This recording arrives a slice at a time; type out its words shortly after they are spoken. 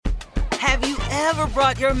Have you ever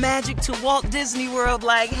brought your magic to Walt Disney World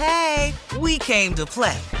like, hey, we came to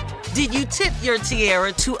play? Did you tip your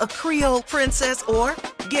tiara to a Creole princess or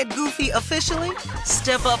get goofy officially?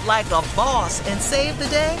 Step up like a boss and save the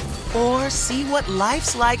day? Or see what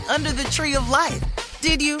life's like under the tree of life?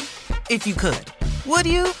 Did you? If you could. Would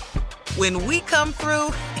you? When we come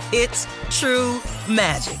through, it's true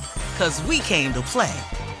magic. 'Cause we came to play.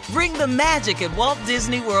 Bring the magic at Walt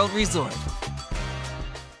Disney World Resort.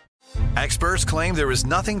 Experts claim there is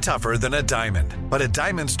nothing tougher than a diamond. But at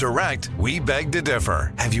Diamonds Direct, we beg to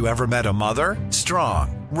differ. Have you ever met a mother?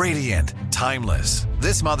 Strong, radiant, timeless.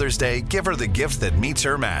 This Mother's Day, give her the gift that meets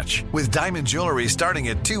her match. With diamond jewelry starting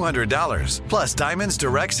at $200. Plus Diamonds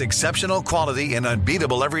Direct's exceptional quality and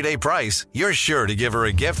unbeatable everyday price, you're sure to give her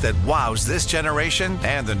a gift that wows this generation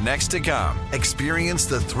and the next to come. Experience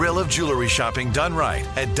the thrill of jewelry shopping done right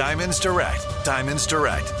at Diamonds Direct. Diamonds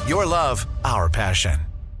Direct. Your love, our passion.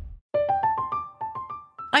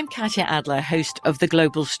 I'm Katya Adler, host of The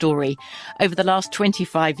Global Story. Over the last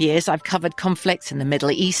 25 years, I've covered conflicts in the Middle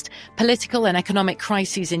East, political and economic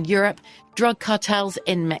crises in Europe, drug cartels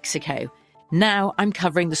in Mexico. Now I'm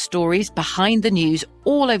covering the stories behind the news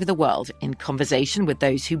all over the world in conversation with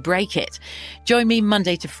those who break it. Join me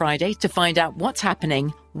Monday to Friday to find out what's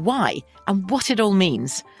happening, why, and what it all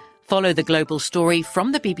means. Follow The Global Story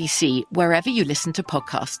from the BBC wherever you listen to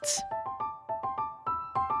podcasts.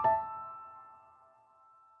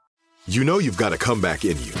 You know you've got a comeback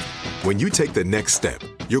in you. When you take the next step,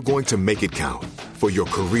 you're going to make it count. For your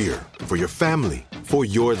career, for your family, for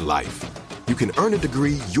your life. You can earn a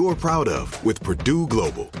degree you're proud of with Purdue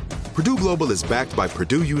Global. Purdue Global is backed by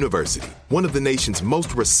Purdue University, one of the nation's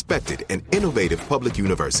most respected and innovative public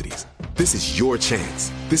universities. This is your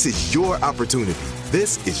chance. This is your opportunity.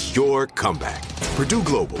 This is your comeback. Purdue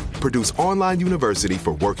Global, Purdue's online university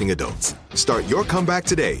for working adults. Start your comeback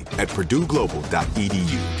today at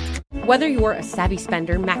purdueglobal.edu. Whether you're a savvy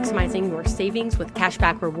spender maximizing your savings with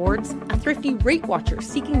cashback rewards, a thrifty rate watcher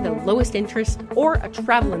seeking the lowest interest, or a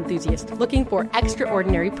travel enthusiast looking for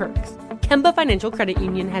extraordinary perks, Kemba Financial Credit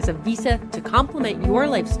Union has a visa to complement your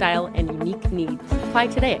lifestyle and unique needs. Apply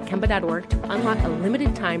today at Kemba.org to unlock a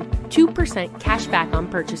limited time 2% cash back on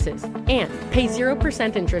purchases and pay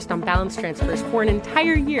 0% interest on balance transfers for an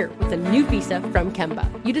entire year with a new visa from Kemba.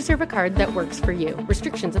 You deserve a card that works for you.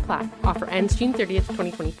 Restrictions apply. Offer ends June 30th,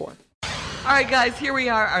 2024. All right, guys, here we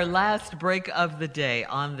are, our last break of the day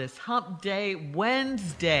on this Hump Day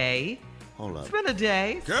Wednesday. Hold up. It's been a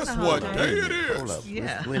day. Guess what day it is? Hold up.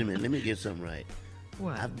 Yeah. Wait a minute. Let me get something right.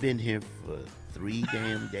 What? I've been here for 3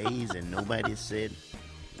 damn days and nobody said,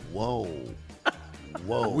 whoa.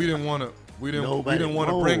 Whoa. We didn't want to. We didn't want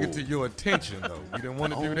to bring it to your attention, though. We didn't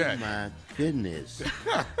want to do that. Oh my goodness!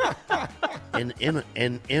 and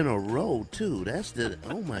in a row too. That's the.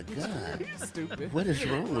 Oh my God! Stupid. What is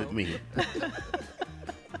wrong with me?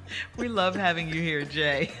 We love having you here,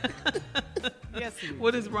 Jay. Yes,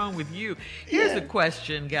 what is wrong with you? Here's a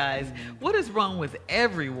question, guys. What is wrong with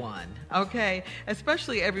everyone? Okay,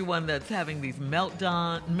 especially everyone that's having these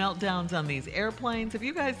meltdowns on these airplanes. Have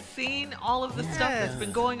you guys seen all of the stuff that's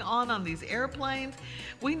been going on these airplanes?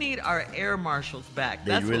 We need our air marshals back.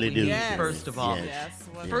 That's really what we do. need, first of all. Yes.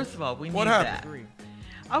 First of all, we need What happened? that.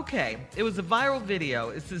 Okay, it was a viral video.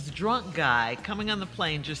 It's this drunk guy coming on the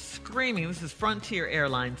plane just screaming. This is Frontier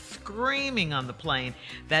Airlines screaming on the plane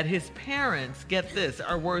that his parents, get this,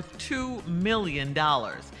 are worth $2 million.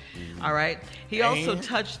 All right? He also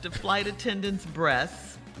touched a flight attendant's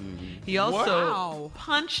breasts. He also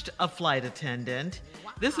punched a flight attendant.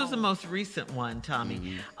 This was the most recent one,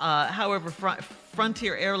 Tommy. However,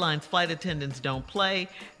 Frontier Airlines flight attendants don't play.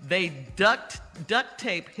 They duct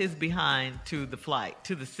tape his behind to the flight,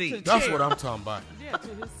 to the seat. That's what I'm talking about. Yeah, to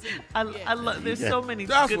his seat. I love. There's so many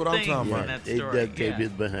That's good what I'm things talking in about. that They story. duct tape his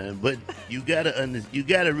behind, but you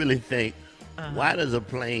gotta really think. Why does a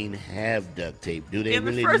plane have duct tape? Do they In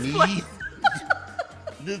the really first need? place.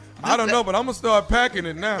 I don't know, but I'm gonna start packing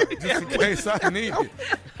it now, just in case I need it.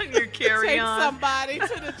 Your carry Take on. somebody to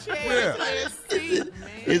the chair, to his seat, man.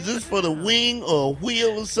 Is this for the wing or a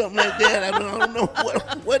wheel or something like that? I don't know.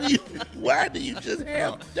 Why do you just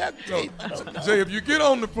have duct tape? I don't know. Jay, if you get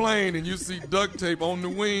on the plane and you see duct tape on the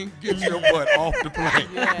wing, get your butt off the plane.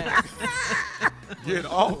 Yes. Get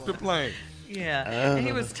off the plane. Yeah, and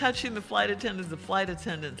he was touching the flight attendants. The flight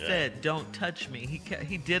attendant said, "Don't touch me."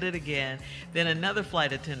 He did it again. Then another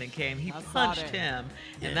flight attendant came. He punched him,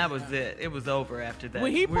 and that was it. It was over after that.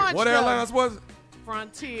 When he punched What airlines was it?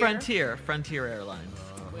 Frontier Airlines.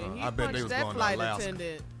 When he I bet they punched was that going to flight Alaska.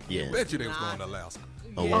 attendant. Yeah. Bet you they was going to Alaska.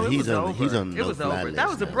 Oh, Yeah, well, it he's was on over. the It was no-fly over. list That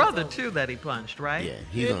was a now. brother too that he punched, right? Yeah,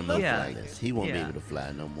 he's on no Yeah. fly list. He won't be Yeah. able to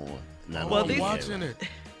fly no more. Not Well, on these- the air. watching it.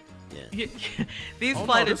 Yeah. These Oh, no,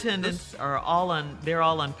 flight this- attendants are all on. They're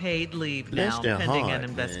all on paid leave Bless now, their pending heart, an man.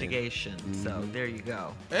 investigation. So there you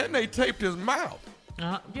go. And they taped his mouth.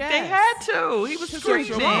 Yes. They had to. He was Shut your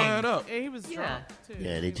screaming. mind up. And he was Yeah. drunk, too.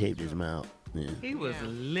 Yeah, they taped his mouth. Yeah. He was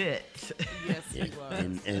lit. Yes, Yeah. he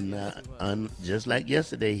was. And just like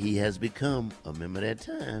yesterday, he has become a member of that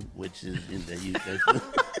time, which is in the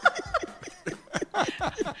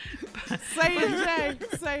Say it,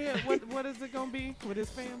 Jay. Say it. What is it gonna be with his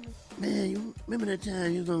family? Man, you remember that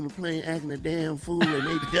time you was on the plane acting a damn fool and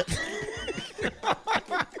they ducked?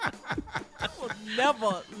 I will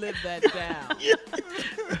never live that down.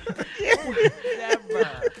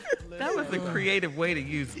 Never. That was a creative way to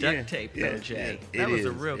use duct tape, though, Jay. That was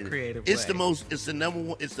a real creative way. It's the most. It's the number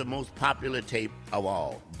one. It's the most popular tape of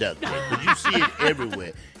all. Duct tape. But you see it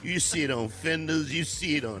everywhere. You see it on fenders. You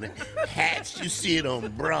see it on hats. You see it on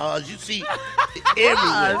bras. You see it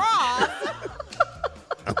everywhere.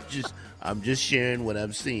 I'm just sharing what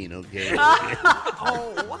I've seen. Okay.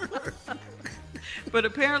 But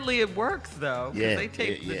apparently it works, though, because Yeah, they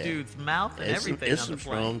taped yeah. the dude's mouth and everything It's on the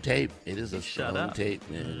some plane. strong tape. It is a Shut strong up. tape,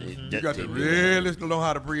 man. You Duct got to tape really know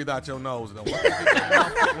how to breathe out your nose, though. Once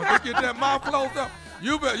you get that mouth closed up,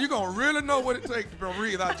 you going to really know what it takes to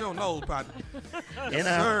breathe out your nose, partner. And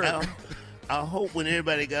I hope when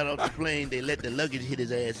everybody got off the plane, they let the luggage hit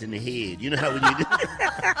his ass in the head. You know how when you do?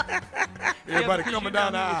 Everybody because coming you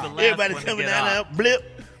down know the he was aisle. the last Everybody one to coming get down off. there,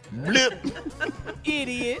 blip, blip.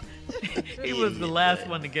 Idiot. He was the last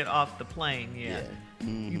one to get off the plane, yeah.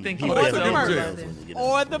 Mm-hmm. You think he Oh, was they put him in sober jail. by then?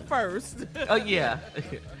 Or the first. Oh, yeah.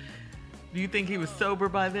 Do you think he was sober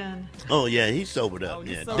by then? Oh yeah, he sobered up. Oh,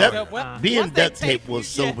 he yeah, sobered up. What- being once they duct tape tape will you,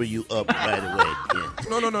 sober yes. you up right away.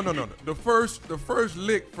 Yeah. No. The first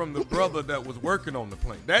lick from the brother that was working on the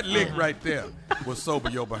plane. That lick right there will sober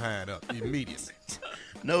your behind up immediately.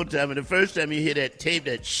 No time. And the first time you hear that tape,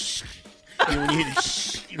 that shh, and when you hear the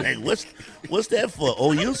shh, you're like, what's that for?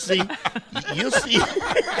 Oh, you'll see. You'll see.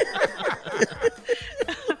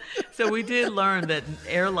 So we did learn that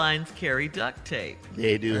airlines carry duct tape.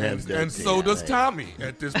 They do have duct And tape. so does right. Tommy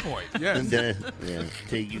at this point. Yes. And yeah,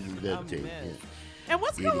 take you some duct tape. man. Yeah. And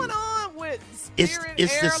what's Idiot. going on with It's Spirit the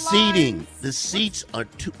Airlines? seating. The seats are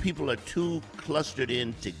too. People are too clustered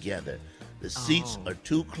in together. The seats are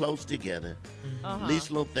too close together. These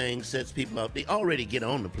little things sets people out. They already get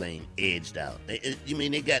on the plane edged out.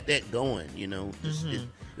 They got that going. You know,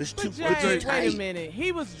 it's too But Jay, tight. wait a minute.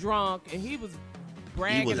 He was drunk and he was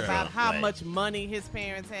bragging was about drunk, how right. much money his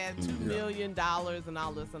parents had, $2 million and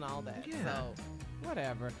all this and all that. Yeah. So,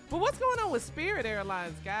 whatever. But what's going on with Spirit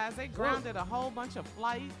Airlines, guys? They grounded a whole bunch of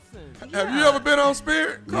flights. And Have you ever been on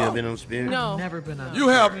Spirit? You ever been on Spirit? no. Never been on. You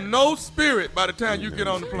have no spirit by the time you get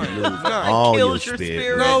on the plane. Lose None. all kills your your spirit.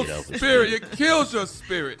 spirit. No when you get off the spirit. It kills your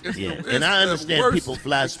spirit. It's Yeah, it's and I the understand worst people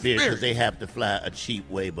fly Spirit because they experience. have to fly a cheap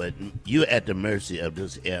way, but you're at the mercy of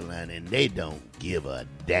this airline, and they don't give a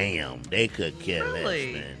damn. They could care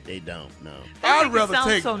Really? less, man. They don't. No. They I'd make rather it sound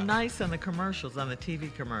take- so nice on the commercials, on the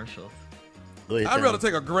TV commercials. Go ahead, I'd Tommy. rather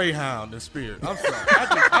take a Greyhound than Spirit. I'm sorry.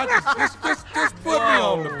 Just put me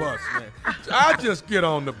on the bus, man. I just get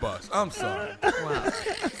on the bus. I'm sorry. Wow.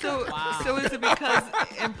 So is it because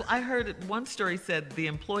I heard one story said the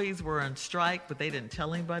employees were on strike, but they didn't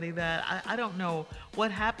tell anybody that? I don't know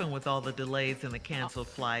what happened with all the delays and the canceled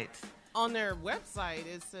flights. On their website,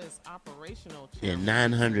 it says operational Yeah, challenges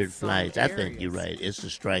 900 in some flights. I think you're areas. right. It's a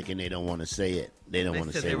strike, and they don't want to say it. They don't They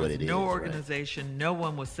want to said say there what was it is. no right. organization. No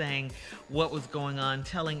one was saying what was going on,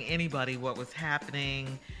 telling anybody what was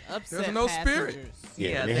happening. Upset There's no spirit. passengers.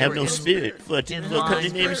 Yeah, they they have were no in- spirit for a in company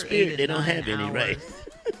line named for Spirit. 8 They and don't 9 have any, right? hours.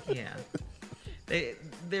 Yeah.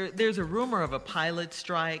 There's a rumor of a pilot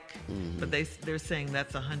strike, but they're saying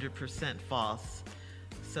that's 100% false.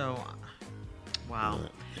 So, wow.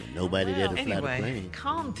 Nobody there to fly the Anyway, plane.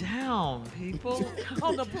 calm down, people.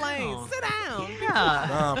 On the plane. down. Sit down.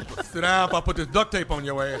 Yeah. Sit down if I put this duct tape on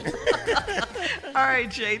your ass. All right,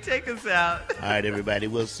 Jay, take us out. All right, everybody.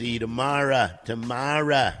 We'll see you tomorrow.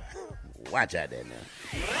 Tomorrow. Watch out there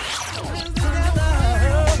now.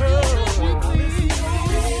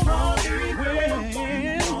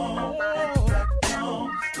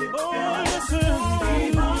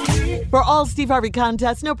 For all Steve Harvey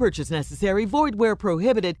contests, no purchase necessary, void where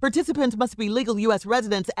prohibited. Participants must be legal U.S.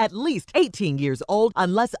 residents at least 18 years old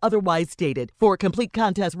unless otherwise stated. For complete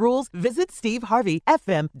contest rules, visit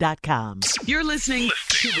SteveHarveyFM.com. You're listening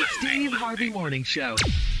to the Steve Harvey Morning Show.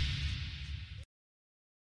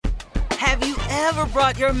 Have Have you ever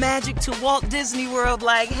brought your magic to Walt Disney World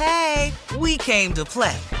like, hey, we came to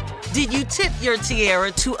play? Did you tip your tiara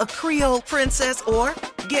to a Creole princess or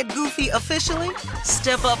get goofy officially?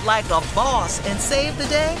 Step up like a boss and save the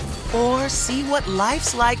day? Or see what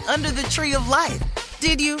life's like under the tree of life?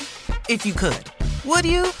 Did you? If you could. Would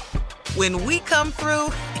you? When we come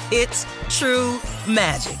through, it's true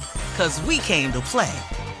magic. 'Cause we came to play.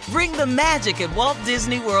 Bring the magic at Walt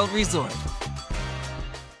Disney World Resort.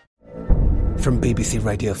 From BBC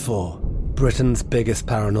Radio 4, Britain's biggest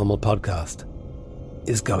paranormal podcast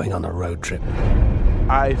is going on a road trip.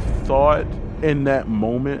 I thought in that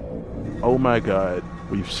moment, oh my God,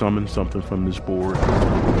 we've summoned something from this board.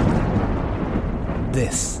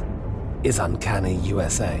 This is Uncanny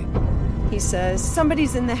USA. He says,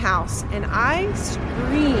 somebody's in the house, and I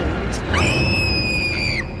screamed.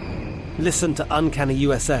 Listen to Uncanny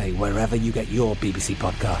USA wherever you get your BBC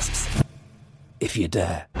podcasts, if you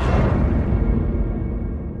dare.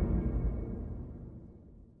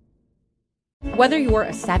 Whether you're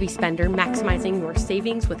a savvy spender maximizing your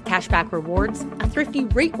savings with cashback rewards, a thrifty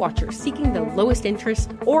rate watcher seeking the lowest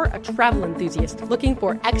interest, or a travel enthusiast looking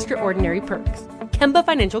for extraordinary perks, Kemba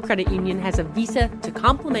Financial Credit Union has a visa to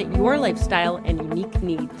complement your lifestyle and unique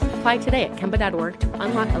needs. Apply today at Kemba.org to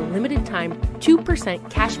unlock a limited-time 2%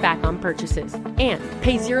 cash back on purchases and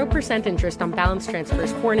pay 0% interest on balance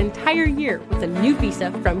transfers for an entire year with a new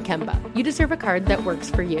visa from Kemba. You deserve a card that works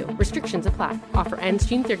for you. Restrictions apply. Offer ends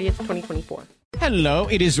June 30th, 2024. Hello,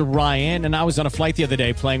 it is Ryan, and I was on a flight the other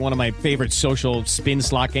day playing one of my favorite social spin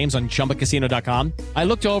slot games on ChumbaCasino.com. I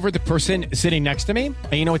looked over at the person sitting next to me,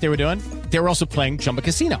 and you know what they were doing? They were also playing Chumba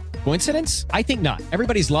Casino. Coincidence? I think not.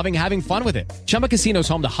 Everybody's loving having fun with it. Chumba Casino is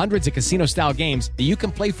home to hundreds of casino-style games that you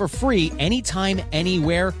can play for free anytime,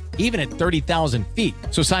 anywhere, even at 30,000 feet.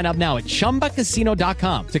 So sign up now at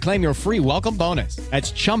ChumbaCasino.com to claim your free welcome bonus.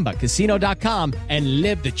 That's ChumbaCasino.com and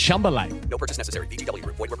live the Chumba life. No purchase necessary. VGW.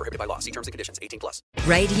 Void where prohibited by law. See terms and conditions. 18+.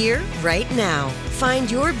 Right here, right now.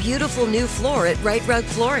 Find your beautiful new floor at Right Rug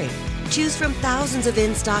Flooring. Choose from thousands of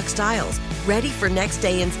in-stock styles, ready for next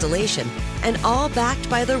day installation, and all backed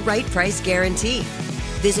by the right price guarantee.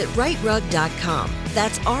 Visit rightrug.com.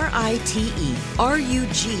 That's RITERUG.com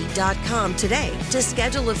today to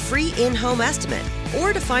schedule a free in-home estimate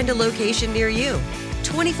or to find a location near you.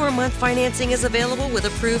 24-month financing is available with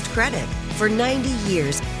approved credit. For 90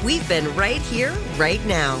 years, we've been right here, right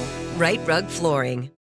now. Right Rug Flooring.